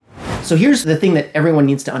So here's the thing that everyone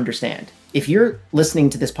needs to understand. If you're listening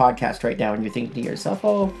to this podcast right now and you're thinking to yourself,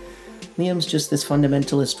 oh, Liam's just this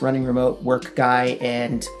fundamentalist running remote work guy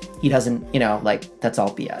and he doesn't, that's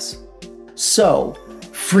all BS. So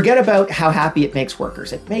forget about how happy it makes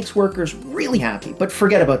workers. It makes workers really happy, but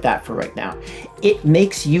forget about that for right now. It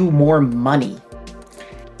makes you more money.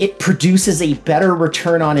 It produces a better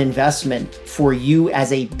return on investment for you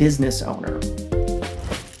as a business owner.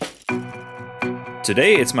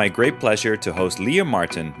 Today, it's my great pleasure to host Liam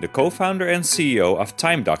Martin, the co-founder and CEO of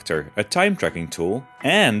Time Doctor, a time tracking tool,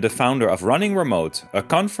 and the founder of Running Remote, a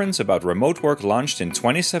conference about remote work launched in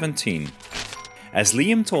 2017. As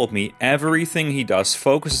Liam told me, everything he does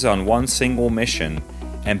focuses on one single mission: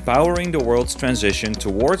 empowering the world's transition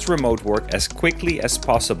towards remote work as quickly as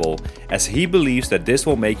possible, as he believes that this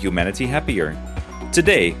will make humanity happier.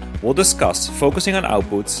 Today, we'll discuss focusing on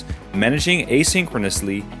outputs, managing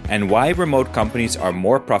asynchronously, and why remote companies are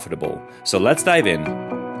more profitable. So let's dive in.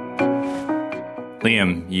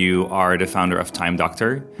 Liam, you are the founder of Time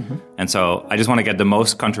Doctor. Mm-hmm. And so I just want to get the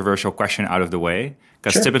most controversial question out of the way.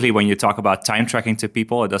 Because typically when you talk about time tracking to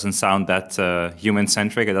people, it doesn't sound that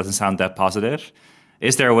human-centric. It doesn't sound that positive.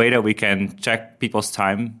 Is there a way that we can check people's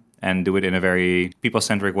time and do it in a very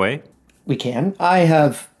people-centric way? We can. I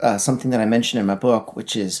have something that I mentioned in my book,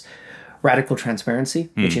 which is radical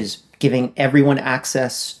transparency, which is giving everyone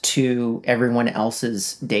access to everyone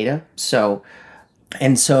else's data. So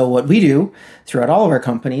what we do throughout all of our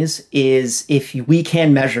companies is if we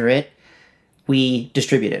can measure it, we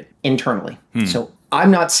distribute it internally. So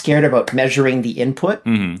I'm not scared about measuring the input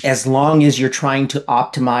as long as you're trying to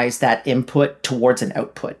optimize that input towards an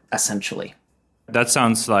output, essentially. That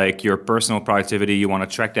sounds like your personal productivity. You want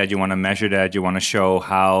to track that, you want to measure that, you want to show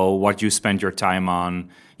what you spend your time on,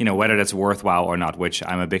 whether that's worthwhile or not, which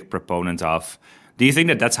I'm a big proponent of. Do you think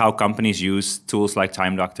that that's how companies use tools like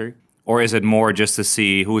Time Doctor? Or is it more just to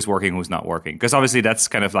see who's working, who's not working? Because obviously that's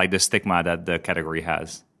kind of like the stigma that the category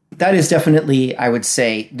has. That is definitely, I would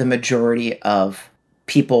say, the majority of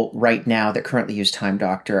people right now that currently use Time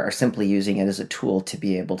Doctor are simply using it as a tool to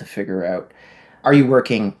be able to figure out, are you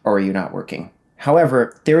working or are you not working?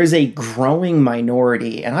 However, there is a growing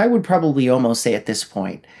minority, and I would probably almost say at this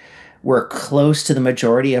point, we're close to the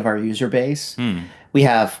majority of our user base. We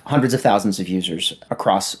have hundreds of thousands of users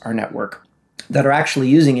across our network that are actually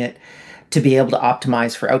using it to be able to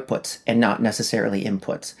optimize for outputs and not necessarily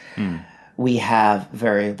inputs. We have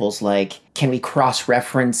variables like, can we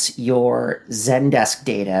cross-reference your Zendesk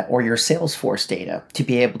data or your Salesforce data to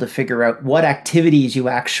be able to figure out what activities you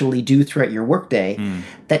actually do throughout your workday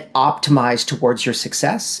that optimize towards your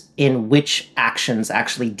success, in which actions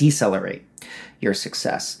actually decelerate your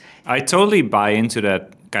success. I totally buy into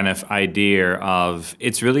that kind of idea of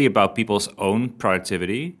it's really about people's own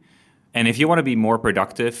productivity. And if you want to be more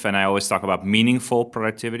productive, and I always talk about meaningful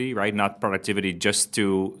productivity, right? Not productivity just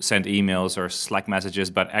to send emails or Slack messages,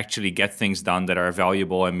 but actually get things done that are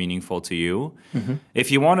valuable and meaningful to you.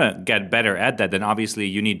 If you want to get better at that, then obviously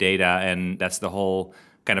you need data, and that's the whole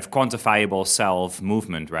kind of quantifiable self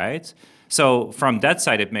movement, right? So from that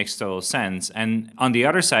side, it makes total sense. And on the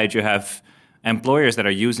other side, you have employers that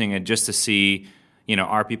are using it just to see,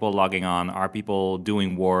 are people logging on? Are people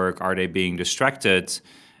doing work? Are they being distracted?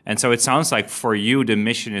 And so it sounds like for you, the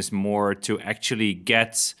mission is more to actually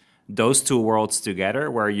get those two worlds together,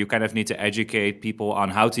 where you kind of need to educate people on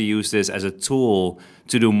how to use this as a tool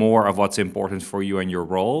to do more of what's important for you and your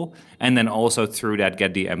role. And then also through that,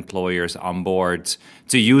 get the employers on board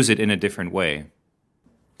to use it in a different way.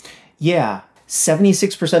 Yeah.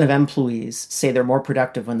 76% of employees say they're more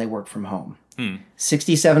productive when they work from home.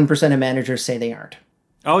 67% of managers say they aren't.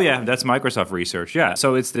 Oh, yeah, that's Microsoft research. Yeah.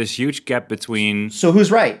 So it's this huge gap between... So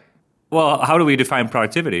who's right? Well, how do we define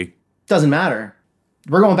productivity? Doesn't matter.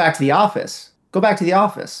 We're going back to the office. Go back to the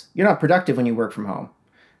office. You're not productive when you work from home.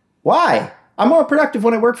 Why? I'm more productive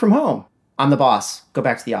when I work from home. I'm the boss. Go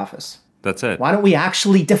back to the office. That's it. Why don't we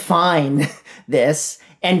actually define this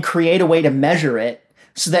and create a way to measure it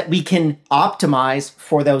so that we can optimize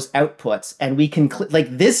for those outputs, and we can...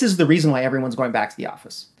 this is the reason why everyone's going back to the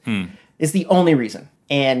office. It's the only reason.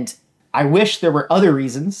 And I wish there were other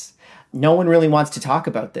reasons. No one really wants to talk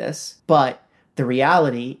about this, but the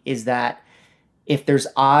reality is that if there's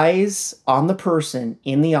eyes on the person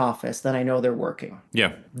in the office, then I know they're working.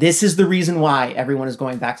 Yeah. This is the reason why everyone is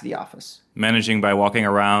going back to the office. Managing by walking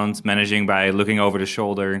around, managing by looking over the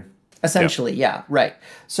shoulder. Essentially, yeah, right.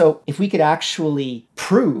 So if we could actually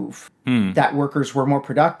prove that workers were more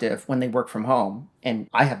productive when they work from home, and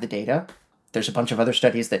I have the data, there's a bunch of other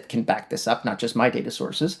studies that can back this up, not just my data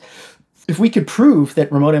sources. If we could prove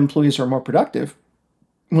that remote employees are more productive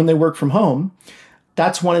when they work from home,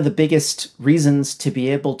 that's one of the biggest reasons to be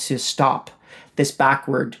able to stop this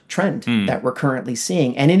backward trend that we're currently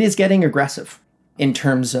seeing. And it is getting aggressive in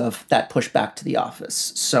terms of that push back to the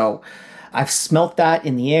office. So I've smelt that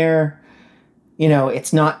in the air.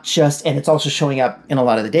 It's not just, and it's also showing up in a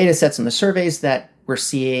lot of the data sets and the surveys that we're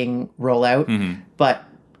seeing roll out. But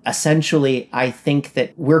essentially, I think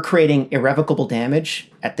that we're creating irrevocable damage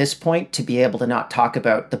at this point to be able to not talk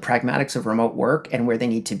about the pragmatics of remote work and where they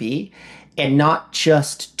need to be, and not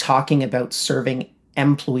just talking about serving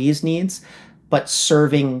employees' needs, but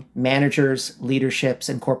serving managers, leaderships,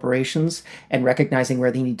 and corporations, and recognizing where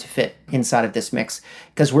they need to fit inside of this mix,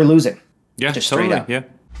 because we're losing. Yeah, just totally. Straight up. Yeah.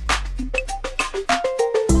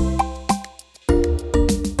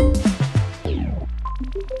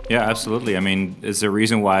 Yeah, absolutely. I mean, it's the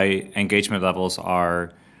reason why engagement levels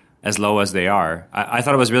are as low as they are. I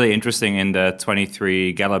thought it was really interesting in the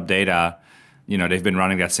 23 Gallup data. They've been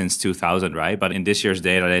running that since 2000, right? But in this year's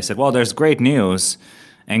data, they said, well, there's great news.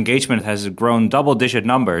 Engagement has grown double-digit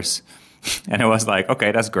numbers. And it was like,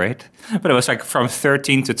 okay, that's great. But it was like from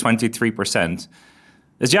 13 to 23%.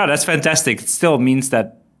 Yeah, that's fantastic. It still means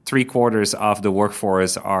that 3/4 of the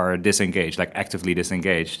workforce are disengaged, like actively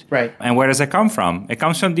disengaged. Right. And where does that come from? It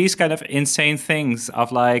comes from these kind of insane things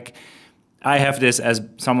of like, I have this, as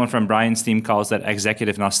someone from Brian's team calls that,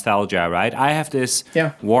 executive nostalgia, right? I have this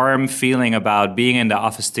warm feeling about being in the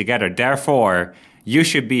office together. Therefore, you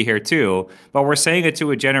should be here too. But we're saying it to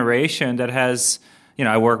a generation that has,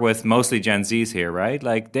 I work with mostly Gen Zs here, right?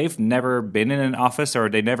 Like they've never been in an office, or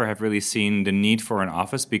they never have really seen the need for an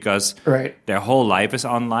office because their whole life is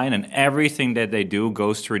online and everything that they do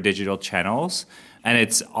goes through digital channels, and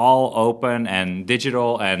it's all open and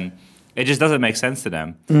digital, and it just doesn't make sense to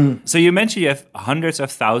them. So you mentioned you have hundreds of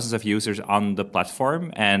thousands of users on the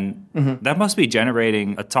platform, and that must be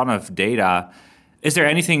generating a ton of data. Is there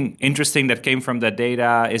anything interesting that came from that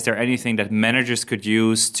data? Is there anything that managers could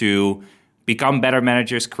use to become better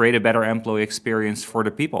managers, create a better employee experience for the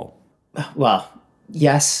people? Well,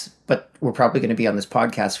 yes, but we're probably going to be on this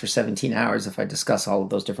podcast for 17 hours if I discuss all of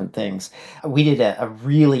those different things. We did a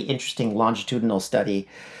really interesting longitudinal study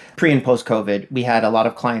pre and post-COVID. We had a lot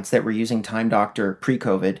of clients that were using Time Doctor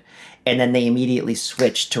pre-COVID, and then they immediately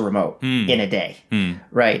switched to remote in a day,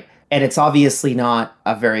 right? And it's obviously not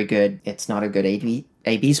a good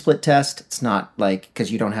A/B split test. It's not like,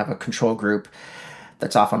 because you don't have a control group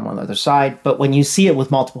that's off on one other side. But when you see it with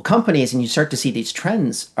multiple companies and you start to see these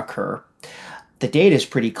trends occur, the data is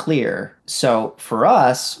pretty clear. So for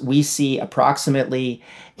us, we see approximately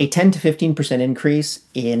a 10 to 15% increase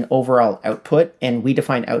in overall output. And we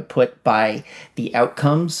define output by the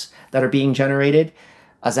outcomes that are being generated.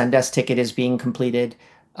 A Zendesk ticket is being completed,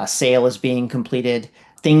 a sale is being completed,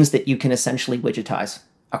 things that you can essentially widgetize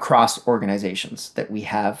across organizations that we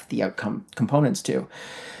have the outcome components to.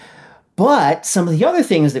 But some of the other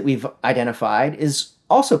things that we've identified is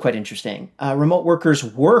also quite interesting. Remote workers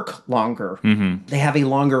work longer. They have a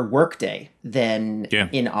longer workday than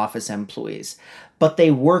in-office employees, but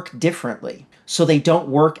they work differently. So they don't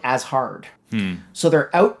work as hard. So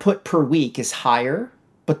their output per week is higher,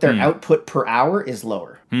 but their output per hour is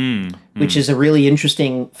lower, which is a really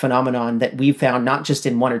interesting phenomenon that we've found not just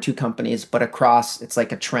in one or two companies, but across, it's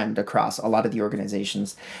like a trend across a lot of the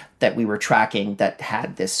organizations that we were tracking that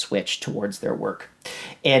had this switch towards their work.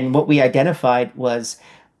 And what we identified was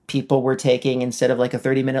people were taking, instead of like a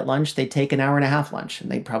 30-minute lunch, they'd take an hour and a half lunch, and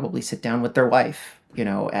they'd probably sit down with their wife,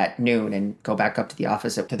 at noon and go back up to the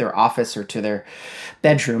office, up to their office or to their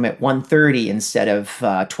bedroom at 1:30 instead of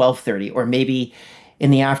 12:30, or maybe in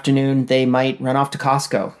the afternoon, they might run off to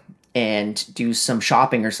Costco and do some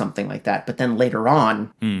shopping or something like that. But then later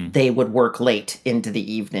on, they would work late into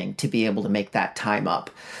the evening to be able to make that time up.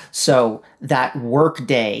 So that work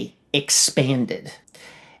day expanded.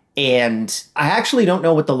 And I actually don't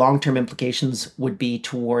know what the long-term implications would be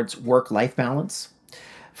towards work-life balance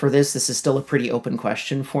for this. This is still a pretty open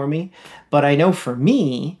question for me. But I know for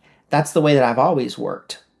me, that's the way that I've always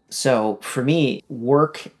worked. So for me,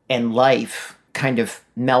 work and life kind of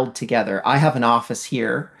meld together. I have an office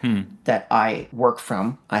here that I work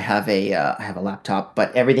from. I have a laptop,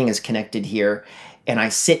 but everything is connected here, and I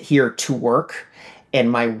sit here to work, and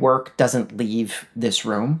my work doesn't leave this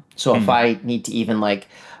room. So if I need to even like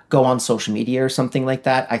go on social media or something like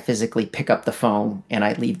that, I physically pick up the phone and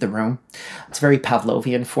I leave the room. It's very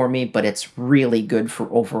Pavlovian for me, but it's really good for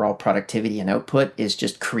overall productivity and output, is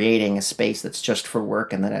just creating a space that's just for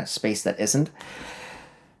work and then a space that isn't.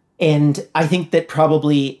 And I think that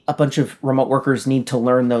probably a bunch of remote workers need to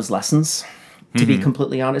learn those lessons, to be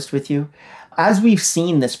completely honest with you. As we've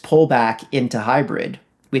seen this pullback into hybrid,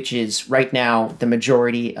 which is right now the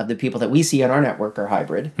majority of the people that we see on our network are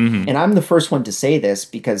hybrid. And I'm the first one to say this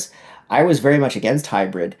because I was very much against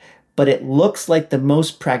hybrid, but it looks like the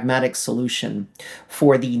most pragmatic solution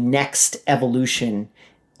for the next evolution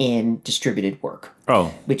in distributed work.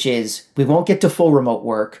 Oh. Which is, we won't get to full remote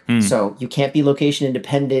work. So you can't be location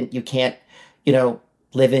independent. You can't,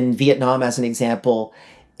 live in Vietnam as an example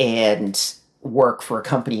and work for a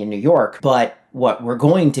company in New York. But what we're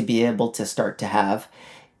going to be able to start to have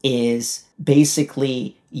is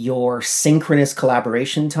basically your synchronous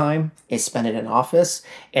collaboration time is spent in an office,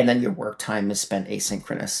 and then your work time is spent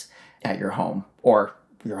asynchronous at your home or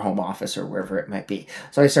your home office or wherever it might be.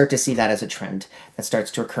 So I start to see that as a trend that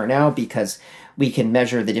starts to occur now because we can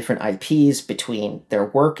measure the different IPs between their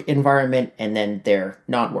work environment and then their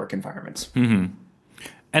non-work environments.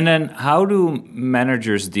 And then how do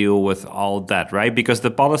managers deal with all that, right? Because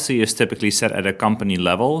the policy is typically set at a company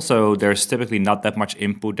level, so there's typically not that much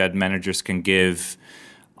input that managers can give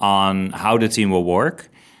on how the team will work.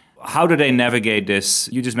 How do they navigate this?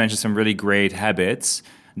 You just mentioned some really great habits.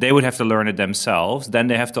 They would have to learn it themselves. Then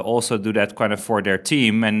they have to also do that kind of for their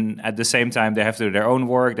team. And at the same time, they have to do their own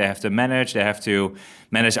work. They have to manage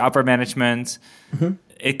upper management.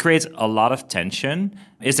 It creates a lot of tension.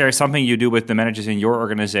 Is there something you do with the managers in your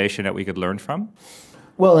organization that we could learn from?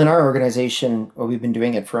 Well, in our organization, we've been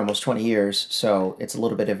doing it for almost 20 years, so it's a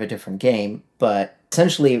little bit of a different game. But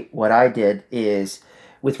essentially what I did is,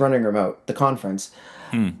 with Running Remote, the conference,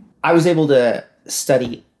 I was able to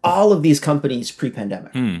study all of these companies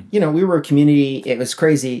pre-pandemic. We were a community. It was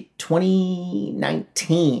crazy.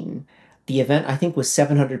 2019, the event, I think, was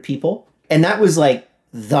 700 people. And that was like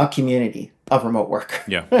the community of remote work.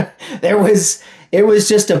 Yeah. It was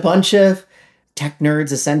just a bunch of tech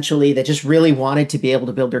nerds, essentially, that just really wanted to be able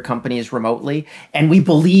to build their companies remotely. And we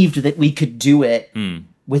believed that we could do it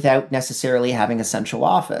without necessarily having a central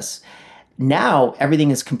office. Now, everything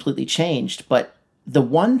has completely changed. But the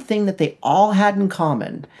one thing that they all had in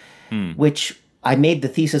common, which I made the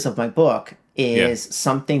thesis of my book, is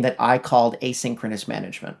something that I called asynchronous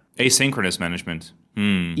management. Asynchronous management.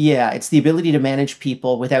 Yeah, it's the ability to manage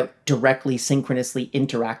people without directly synchronously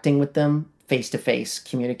interacting with them, face-to-face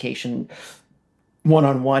communication,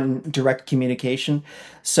 one-on-one direct communication.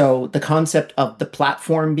 So the concept of the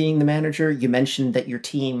platform being the manager, you mentioned that your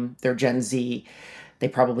team, they're Gen Z, they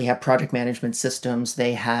probably have project management systems,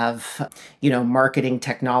 they have, marketing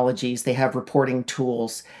technologies, they have reporting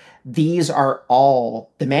tools. These are all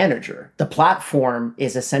the manager. The platform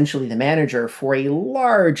is essentially the manager for a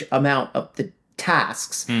large amount of the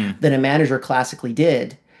tasks that a manager classically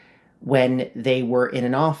did when they were in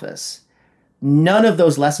an office. None of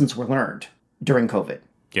those lessons were learned during COVID.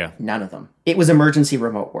 Yeah. None of them. It was emergency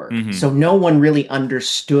remote work. So no one really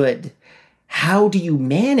understood, how do you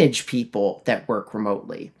manage people that work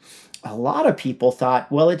remotely? A lot of people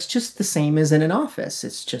thought, well, it's just the same as in an office.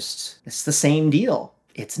 It's the same deal.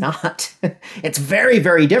 It's not. It's very,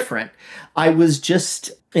 very different. I was just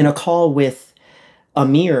in a call with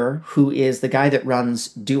Amir, who is the guy that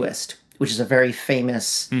runs Doist, which is a very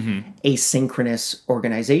famous asynchronous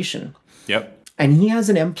organization. Yep. And he has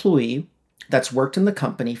an employee that's worked in the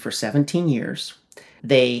company for 17 years.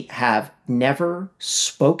 They have never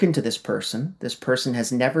spoken to this person. This person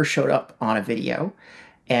has never showed up on a video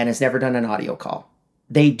and has never done an audio call.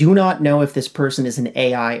 They do not know if this person is an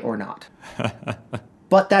AI or not.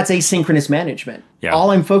 But that's asynchronous management. Yeah.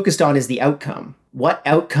 All I'm focused on is the outcome. What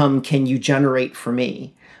outcome can you generate for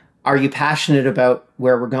me? Are you passionate about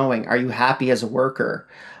where we're going? Are you happy as a worker?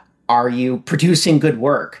 Are you producing good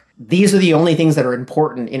work? These are the only things that are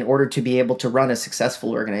important in order to be able to run a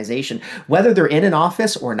successful organization, whether they're in an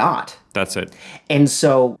office or not. That's it. And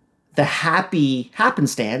so the happy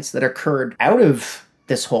happenstance that occurred out of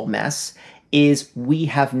this whole mess is we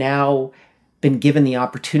have now been given the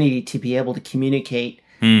opportunity to be able to communicate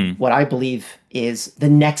what I believe is the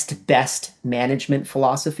next best management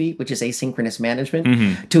philosophy, which is asynchronous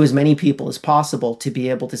management, to as many people as possible, to be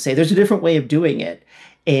able to say there's a different way of doing it.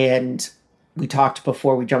 And we talked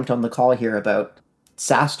before we jumped on the call here about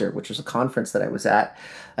SaaStr, which was a conference that I was at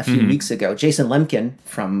a few weeks ago. Jason Lemkin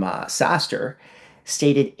from SaaStr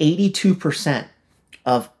stated 82%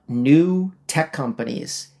 of new tech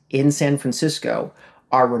companies in San Francisco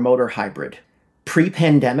are remote or hybrid.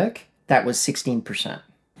 Pre-pandemic, that was 16%.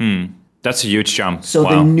 That's a huge jump. So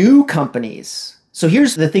the new companies. So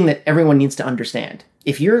here's the thing that everyone needs to understand.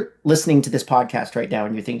 If you're listening to this podcast right now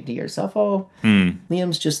and you're thinking to yourself,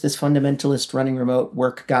 Liam's just this fundamentalist running remote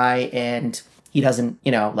work guy and he doesn't,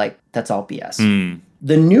 that's all BS.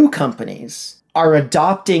 The new companies are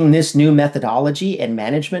adopting this new methodology and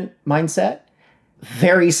management mindset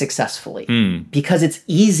very successfully because it's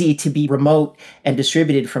easy to be remote and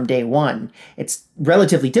distributed from day one. It's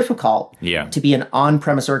relatively difficult to be an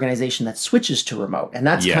on-premise organization that switches to remote. And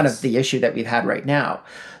that's kind of the issue that we've had right now.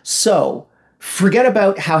 So forget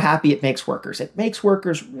about how happy it makes workers. It makes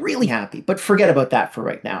workers really happy, but forget about that for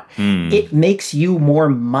right now. It makes you more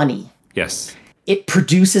money. Yes. It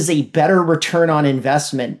produces a better return on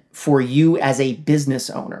investment for you as a business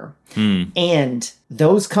owner. And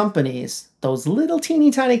those companies, those little teeny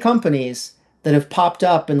tiny companies that have popped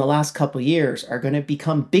up in the last couple of years are going to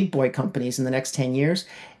become big boy companies in the next 10 years,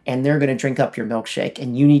 and they're going to drink up your milkshake.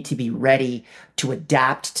 And you need to be ready to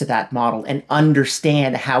adapt to that model and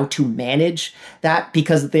understand how to manage that,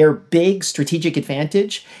 because their big strategic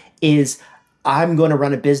advantage is I'm going to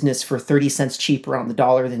run a business for 30 cents cheaper on the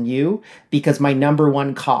dollar than you, because my number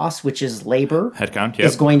one cost, which is labor, headcount,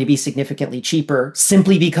 is going to be significantly cheaper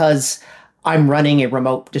simply because I'm running a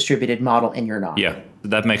remote distributed model and you're not. Yeah,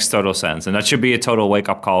 that makes total sense. And that should be a total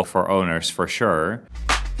wake-up call for owners, for sure.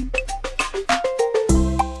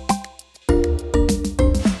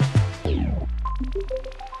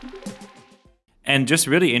 And just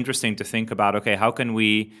really interesting to think about, okay, how can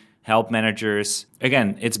we help managers?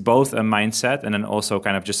 Again, it's both a mindset and then also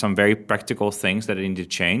kind of just some very practical things that need to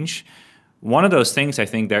change. One of those things, I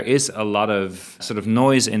think there is a lot of sort of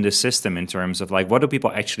noise in the system in terms of like, what do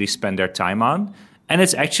people actually spend their time on? And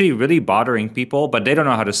it's actually really bothering people, but they don't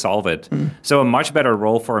know how to solve it. So a much better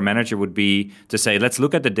role for a manager would be to say, let's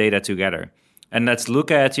look at the data together. And let's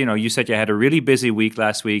look at, you said you had a really busy week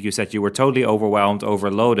last week. You said you were totally overwhelmed,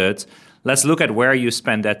 overloaded. Let's look at where you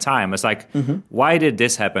spend that time. It's like, why did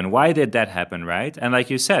this happen? Why did that happen, right? And like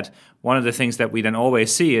you said, one of the things that we then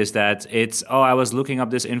always see is that it's, I was looking up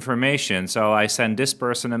this information. So I sent this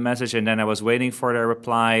person a message and then I was waiting for their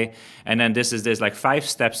reply. And then there's like 5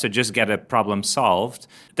 steps to just get a problem solved.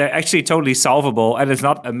 They're actually totally solvable. And it's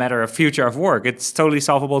not a matter of future of work. It's totally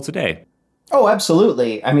solvable today. Oh,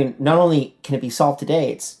 absolutely. I mean, not only can it be solved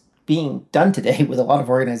today, it's being done today with a lot of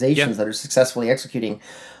organizations that are successfully executing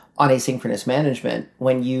on asynchronous management.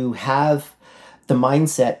 When you have the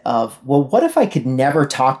mindset of, well, what if I could never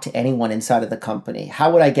talk to anyone inside of the company?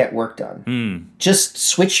 How would I get work done? Just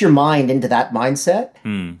switch your mind into that mindset.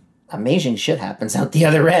 Amazing shit happens out the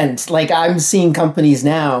other end. Like, I'm seeing companies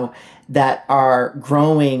now that are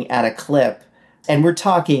growing at a clip, and we're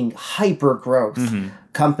talking hyper growth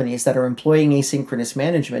companies that are employing asynchronous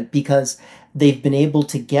management because they've been able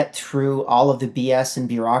to get through all of the BS and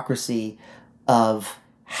bureaucracy of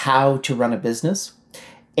how to run a business,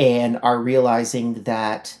 and are realizing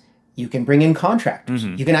that you can bring in contractors.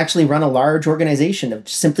 You can actually run a large organization of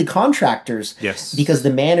simply contractors because the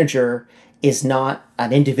manager is not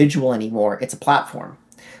an individual anymore. It's a platform.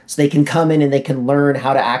 So they can come in and they can learn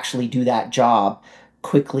how to actually do that job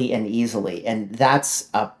quickly and easily. And that's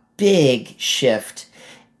a big shift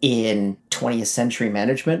in 20th century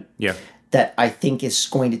management that I think is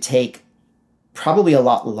going to take probably a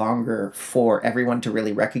lot longer for everyone to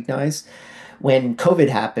really recognize. When COVID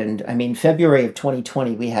happened, I mean, February of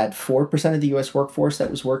 2020, we had 4% of the U.S. workforce that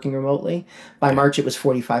was working remotely. By March, it was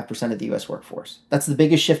 45% of the U.S. workforce. That's the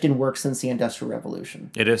biggest shift in work since the Industrial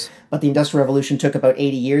Revolution. It is. But the Industrial Revolution took about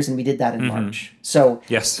 80 years, and we did that in March. So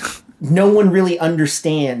no one really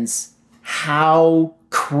understands how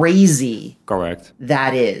crazy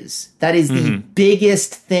that is. That is the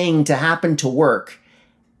biggest thing to happen to work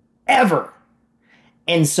ever.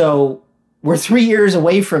 And so we're 3 years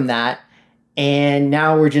away from that. And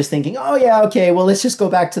now we're just thinking, oh, yeah, okay, well, let's just go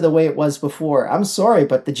back to the way it was before. I'm sorry,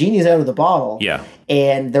 but the genie's out of the bottle.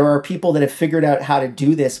 And there are people that have figured out how to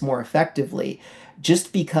do this more effectively.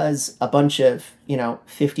 Just because a bunch of,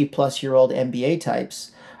 50-plus-year-old MBA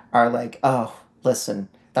types are like, oh, listen,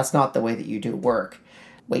 that's not the way that you do work.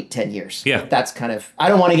 Wait 10 years. That's kind of, I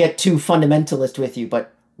don't want to get too fundamentalist with you,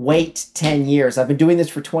 but wait 10 years. I've been doing this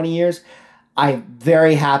for 20 years. I'm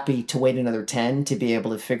very happy to wait another 10 to be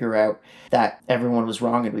able to figure out that everyone was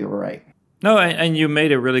wrong and we were right. No, and you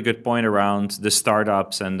made a really good point around the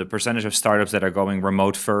startups and the percentage of startups that are going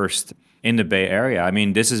remote first in the Bay Area. I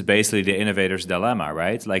mean, this is basically the innovator's dilemma,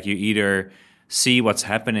 right? Like, you either see what's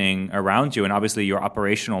happening around you, and obviously your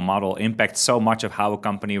operational model impacts so much of how a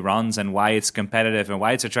company runs and why it's competitive and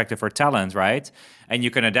why it's attractive for talent, right? And you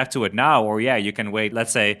can adapt to it now, or you can wait,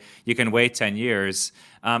 let's say you can wait 10 years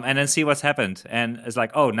and then see what's happened. And it's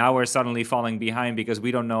like, oh, now we're suddenly falling behind because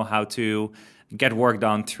we don't know how to get work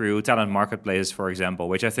done through talent marketplaces, for example,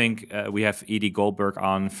 which I think we have Edie Goldberg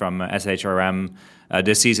on from SHRM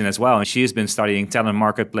this season as well. And she's been studying talent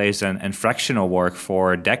marketplace and fractional work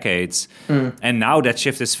for decades. And now that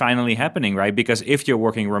shift is finally happening, right? Because if you're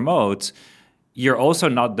working remote, you're also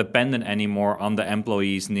not dependent anymore on the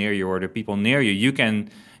employees near you or the people near you. You can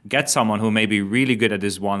get someone who may be really good at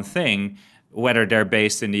this one thing, whether they're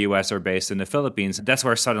based in the US or based in the Philippines. That's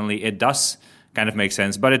where suddenly it does kind of make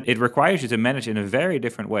sense. But it requires you to manage in a very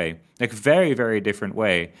different way, like very, very different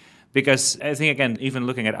way. Because I think, again, even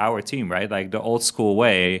looking at our team, right, like the old school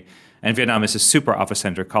way, and Vietnam is a super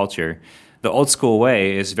office-centric culture. The old school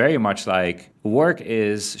way is very much like work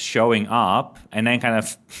is showing up and then kind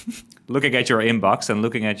of looking at your inbox and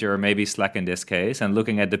looking at your maybe Slack in this case and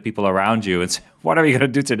looking at the people around you and say, what are we going to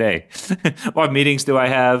do today? What meetings do I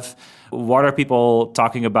have? What are people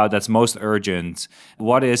talking about that's most urgent?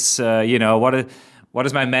 What is, what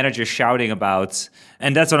is my manager shouting about?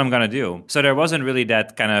 And that's what I'm going to do. So there wasn't really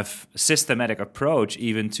that kind of systematic approach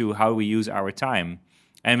even to how we use our time.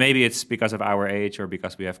 And maybe it's because of our age or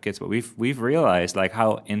because we have kids, but we've realized like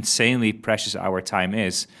how insanely precious our time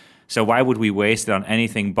is. So why would we waste it on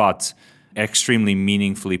anything but extremely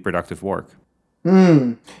meaningfully productive work?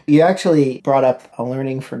 You actually brought up a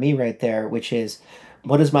learning for me right there, which is,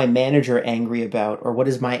 what is my manager angry about, or what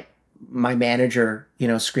is my manager,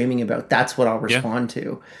 screaming about? That's what I'll respond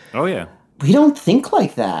to. Oh yeah. We don't think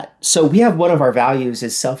like that. So we have one of our values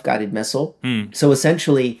is self-guided missile. So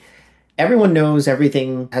essentially, everyone knows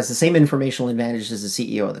everything, has the same informational advantage as the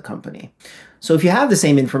CEO of the company. So if you have the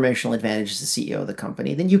same informational advantage as the CEO of the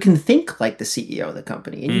company, then you can think like the CEO of the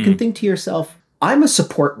company. And you can think to yourself, I'm a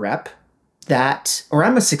support rep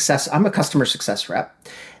I'm a customer success rep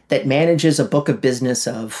that manages a book of business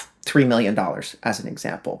of $3 million, as an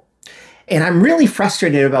example. And I'm really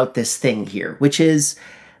frustrated about this thing here, which is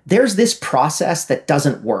there's this process that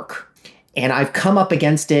doesn't work. And I've come up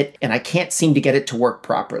against it and I can't seem to get it to work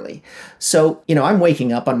properly. So, I'm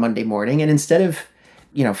waking up on Monday morning and instead of,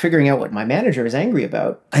 figuring out what my manager is angry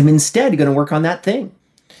about, I'm instead going to work on that thing.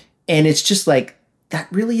 And it's just like, that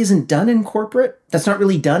really isn't done in corporate. That's not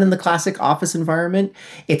really done in the classic office environment.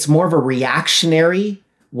 It's more of a reactionary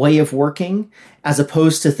way of working as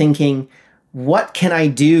opposed to thinking, what can I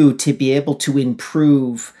do to be able to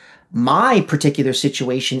improve my particular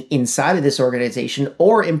situation inside of this organization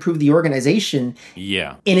or improve the organization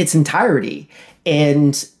in its entirety?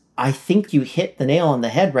 And I think you hit the nail on the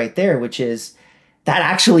head right there, which is that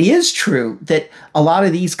actually is true, that a lot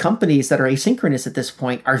of these companies that are asynchronous at this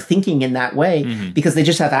point are thinking in that way because they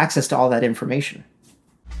just have access to all that information.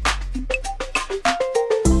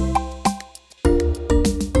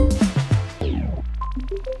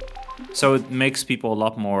 So it makes people a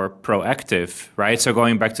lot more proactive, right? So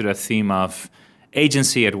going back to the theme of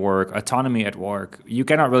agency at work, autonomy at work, you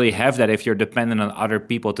cannot really have that if you're dependent on other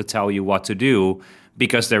people to tell you what to do,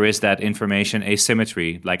 because there is that information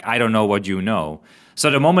asymmetry. Like, I don't know what you know. So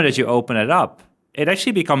the moment that you open it up, it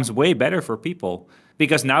actually becomes way better for people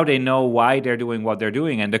because now they know why they're doing what they're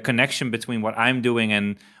doing, and the connection between what I'm doing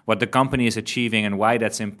and what the company is achieving and why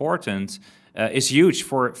that's important is huge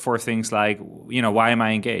for things like, why am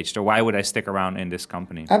I engaged or why would I stick around in this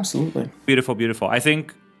company? Absolutely. Beautiful, beautiful. I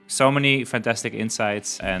think so many fantastic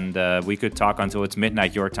insights, and we could talk until it's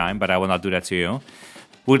midnight your time, but I will not do that to you.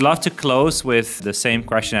 Would love to close with the same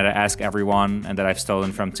question that I ask everyone and that I've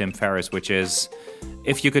stolen from Tim Ferriss, which is,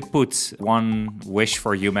 if you could put one wish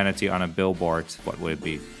for humanity on a billboard, what would it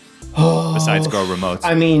be? Besides go remote.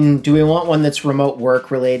 I mean, do we want one that's remote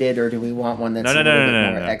work related, or do we want one that's a little bit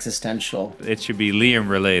more existential? It should be Liam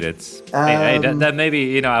related. That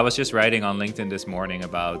maybe, I was just writing on LinkedIn this morning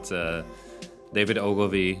about David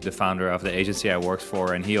Ogilvy, the founder of the agency I worked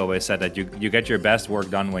for, and he always said that you get your best work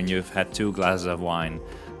done when you've had 2 glasses of wine.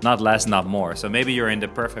 Not less, not more. So maybe you're in the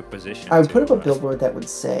perfect position. I would put up a billboard that would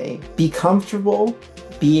say, be comfortable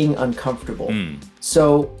being uncomfortable.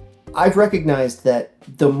 So I've recognized that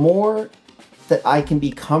the more that I can be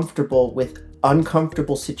comfortable with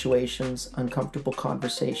uncomfortable situations, uncomfortable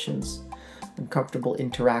conversations, uncomfortable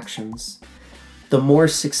interactions, the more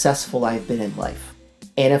successful I've been in life.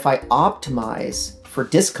 And if I optimize for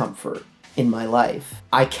discomfort in my life,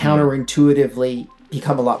 I counterintuitively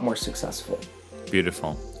become a lot more successful.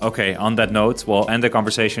 Beautiful. Okay, on that note, we'll end the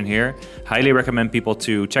conversation here. Highly recommend people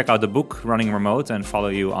to check out the book, Running Remote, and follow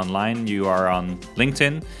you online. You are on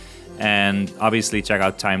LinkedIn. And obviously check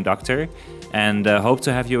out Time Doctor. And hope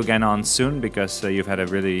to have you again on soon because you've had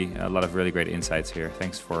a lot of really great insights here.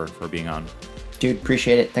 Thanks for being on. Dude,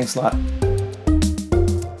 appreciate it. Thanks a lot.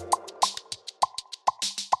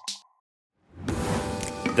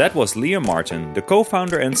 That was Liam Martin, the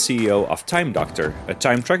co-founder and CEO of Time Doctor, a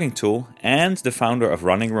time tracking tool, and the founder of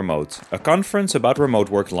Running Remote, a conference about remote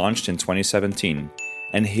work launched in 2017.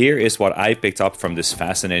 And here is what I picked up from this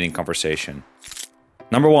fascinating conversation.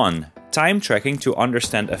 Number 1, time tracking to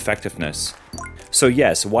understand effectiveness. So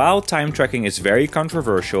yes, while time tracking is very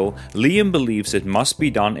controversial, Liam believes it must be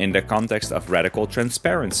done in the context of radical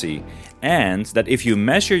transparency, and that if you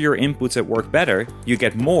measure your inputs at work better, you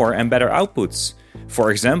get more and better outputs.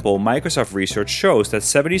 For example, Microsoft research shows that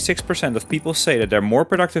 76% of people say that they're more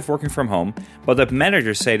productive working from home, but that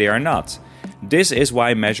managers say they are not. This is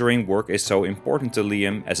why measuring work is so important to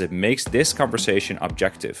Liam, as it makes this conversation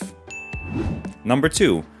objective. Number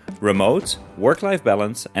 2. Remote, work-life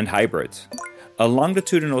balance, and hybrid. A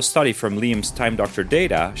longitudinal study from Liam's Time Doctor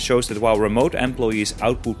data shows that while remote employees'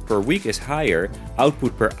 output per week is higher,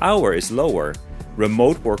 output per hour is lower.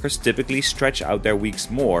 Remote workers typically stretch out their weeks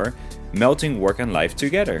more, melting work and life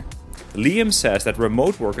together. Liam says that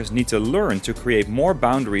remote workers need to learn to create more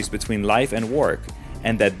boundaries between life and work,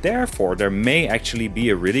 and that therefore there may actually be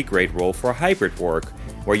a really great role for hybrid work,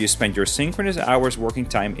 where you spend your synchronous hours working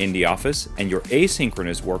time in the office and your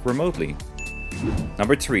asynchronous work remotely.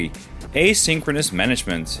 Number 3. Asynchronous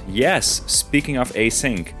management. Yes, speaking of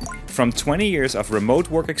async. From 20 years of remote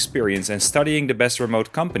work experience and studying the best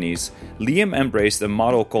remote companies, Liam embraced a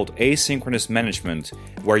model called asynchronous management,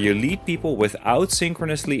 where you lead people without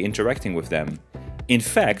synchronously interacting with them. In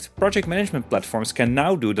fact, project management platforms can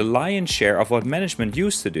now do the lion's share of what management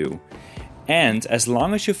used to do. And as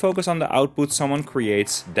long as you focus on the output someone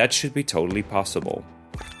creates, that should be totally possible.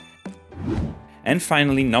 And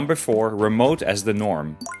finally, number 4, remote as the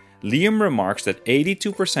norm. Liam remarks that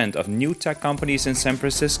 82% of new tech companies in San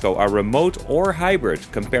Francisco are remote or hybrid,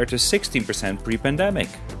 compared to 16% pre-pandemic.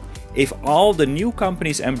 If all the new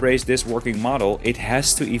companies embrace this working model, it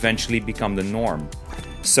has to eventually become the norm.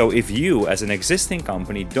 So if you, as an existing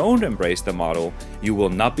company, don't embrace the model, you will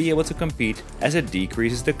not be able to compete, as it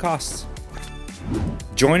decreases the costs.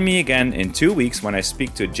 Join me again in 2 weeks when I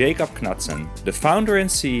speak to Jacob Knudsen, the founder and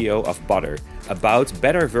CEO of Butter, about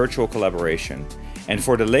better virtual collaboration. And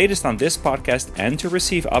for the latest on this podcast and to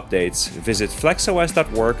receive updates, visit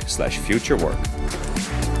flexos.work/futurework.